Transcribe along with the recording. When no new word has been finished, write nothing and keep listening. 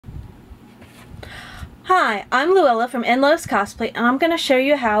Hi, I'm Luella from Endless Cosplay, and I'm going to show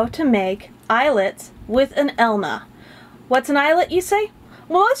you how to make eyelets with an Elna. What's an eyelet, you say?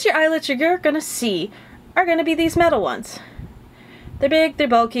 Well, most of your eyelets you're going to see are going to be these metal ones. They're big, they're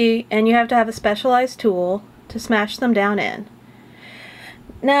bulky, and you have to have a specialized tool to smash them down in.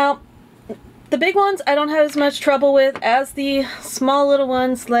 Now, the big ones I don't have as much trouble with as the small little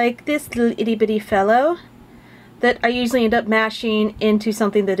ones like this little itty bitty fellow that I usually end up mashing into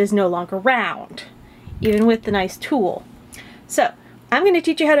something that is no longer round, even with the nice tool. So, I'm going to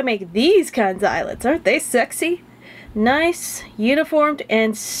teach you how to make these kinds of eyelets. Aren't they sexy? Nice, uniformed,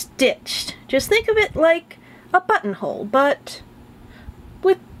 and stitched. Just think of it like a buttonhole, but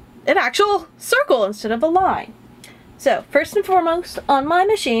with an actual circle instead of a line. So, first and foremost, on my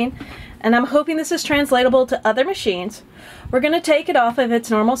machine, and I'm hoping this is translatable to other machines, we're going to take it off of its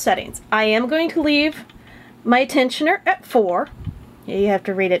normal settings. I am going to leave my tensioner at 4. You have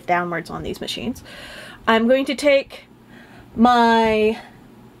to read it downwards on these machines. I'm going to take my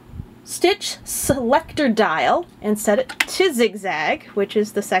stitch selector dial and set it to zigzag, which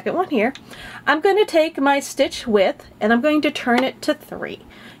is the second one here. I'm going to take my stitch width and I'm going to turn it to 3.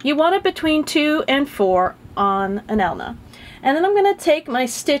 You want it between 2 and 4 on an Elna. And then I'm going to take my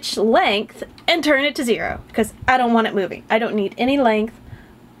stitch length and turn it to 0 because I don't want it moving. I don't need any length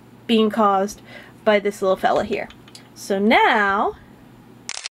being caused by this little fella here. So now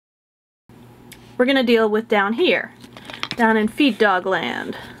we're going to deal with down here, down in feed dog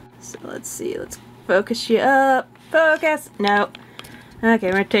land. So let's see, let's focus you up. Focus. Nope. Okay,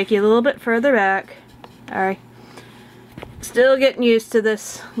 we're going to take you a little bit further back. Alright. Still getting used to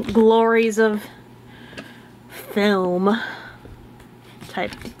this glories of film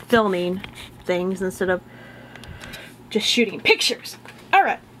type filming things instead of just shooting pictures.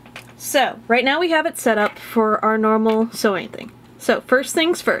 Alright. So, right now we have it set up for our normal sewing thing. So, first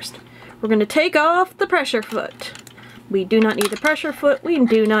things first. We're going to take off the pressure foot. We do not need the pressure foot. We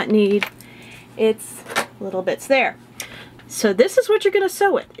do not need its little bits there. So this is what you're going to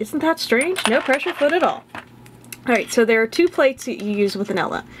sew with. Isn't that strange? No pressure foot at all. Alright, so there are 2 plates that you use with an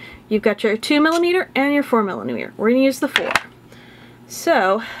Elna. You've got your 2mm and your 4mm. We're going to use the 4.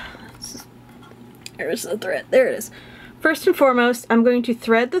 So, there's the thread. There it is. First and foremost, I'm going to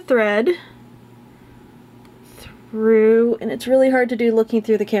thread the thread through, and it's really hard to do looking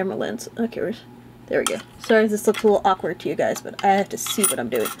through the camera lens. Okay, there we go. Sorry if this looks a little awkward to you guys, but I have to see what I'm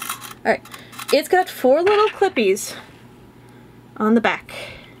doing. Alright, it's got 4 little clippies on the back,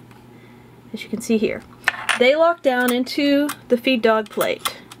 as you can see here. They lock down into the feed dog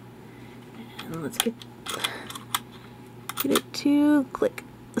plate. And let's get it to click.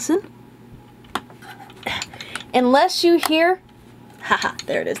 Listen. Unless you hear, haha,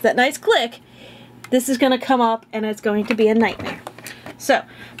 there it is, that nice click, this is going to come up and it's going to be a nightmare. So,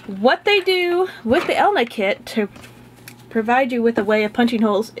 what they do with the Elna kit to provide you with a way of punching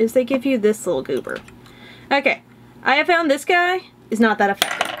holes is they give you this little goober. Okay, I have found this guy is not that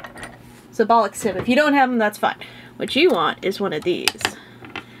effective. So bollocks him. If you don't have him, that's fine. What you want is one of these.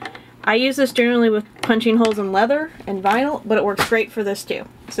 I use this generally with punching holes in leather and vinyl, but it works great for this too.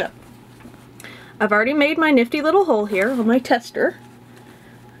 So, I've already made my nifty little hole here on my tester.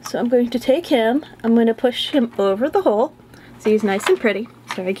 So I'm going to take him, I'm going to push him over the hole. See, he's nice and pretty.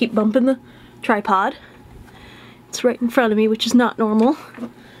 Sorry, I keep bumping the tripod. It's right in front of me, which is not normal.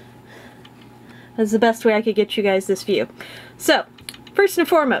 That's the best way I could get you guys this view. So, first and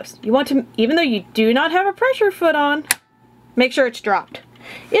foremost, you want to, even though you do not have a pressure foot on, make sure it's dropped.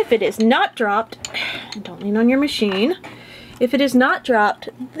 If it is not dropped, don't lean on your machine. If it is not dropped,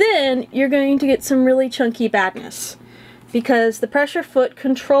 then you're going to get some really chunky badness because the pressure foot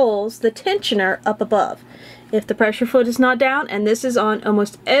controls the tensioner up above. If the pressure foot is not down, and this is on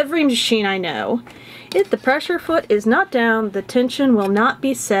almost every machine I know, if the pressure foot is not down, the tension will not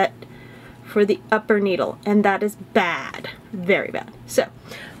be set for the upper needle, and that is bad. Very bad. So,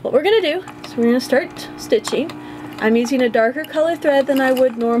 what we're going to do is we're going to start stitching. I'm using a darker color thread than I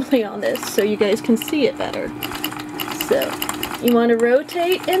would normally on this, so you guys can see it better. So, you want to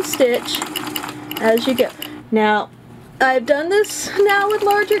rotate and stitch as you go. Now, I've done this now with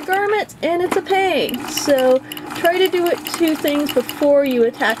larger garments, and it's a pain. So, try to do it 2 things before you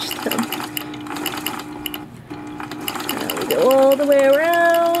attach them. Now we go all the way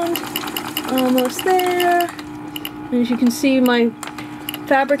around. Almost there. As you can see, my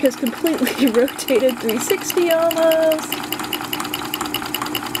fabric has completely rotated 360 almost.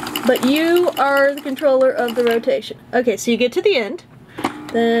 But you are the controller of the rotation. Okay, so you get to the end,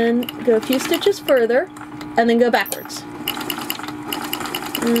 then go a few stitches further, and then go backwards.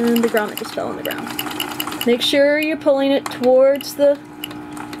 And the grommet just fell on the ground. Make sure you're pulling it towards the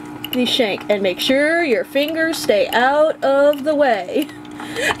the shank and make sure your fingers stay out of the way.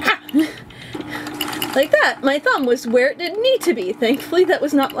 Like that. My thumb was where it didn't need to be. Thankfully that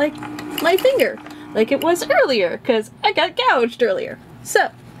was not like my finger like it was earlier, because I got gouged earlier. So,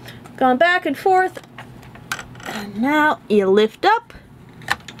 gone back and forth, and now you lift up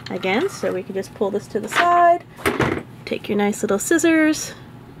again, so we can just pull this to the side. Take your nice little scissors,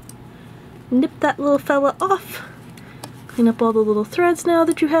 nip that little fella off, clean up all the little threads now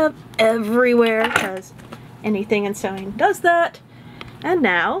that you have everywhere, because anything in sewing does that. And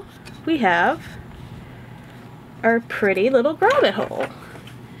now we have our pretty little grommet hole.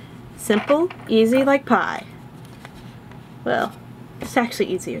 Simple, easy like pie. Well, it's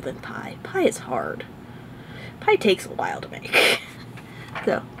actually easier than pie. Pie is hard. Pie takes a while to make.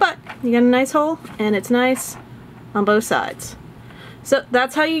 So, but you got a nice hole, and it's nice on both sides. So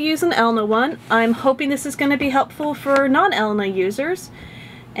that's how you use an Elna one. I'm hoping this is going to be helpful for non-Elna users.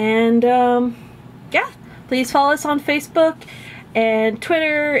 And yeah, please follow us on Facebook and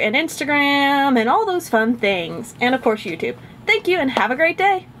Twitter and Instagram and all those fun things. And of course YouTube. Thank you and have a great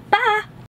day. Bye!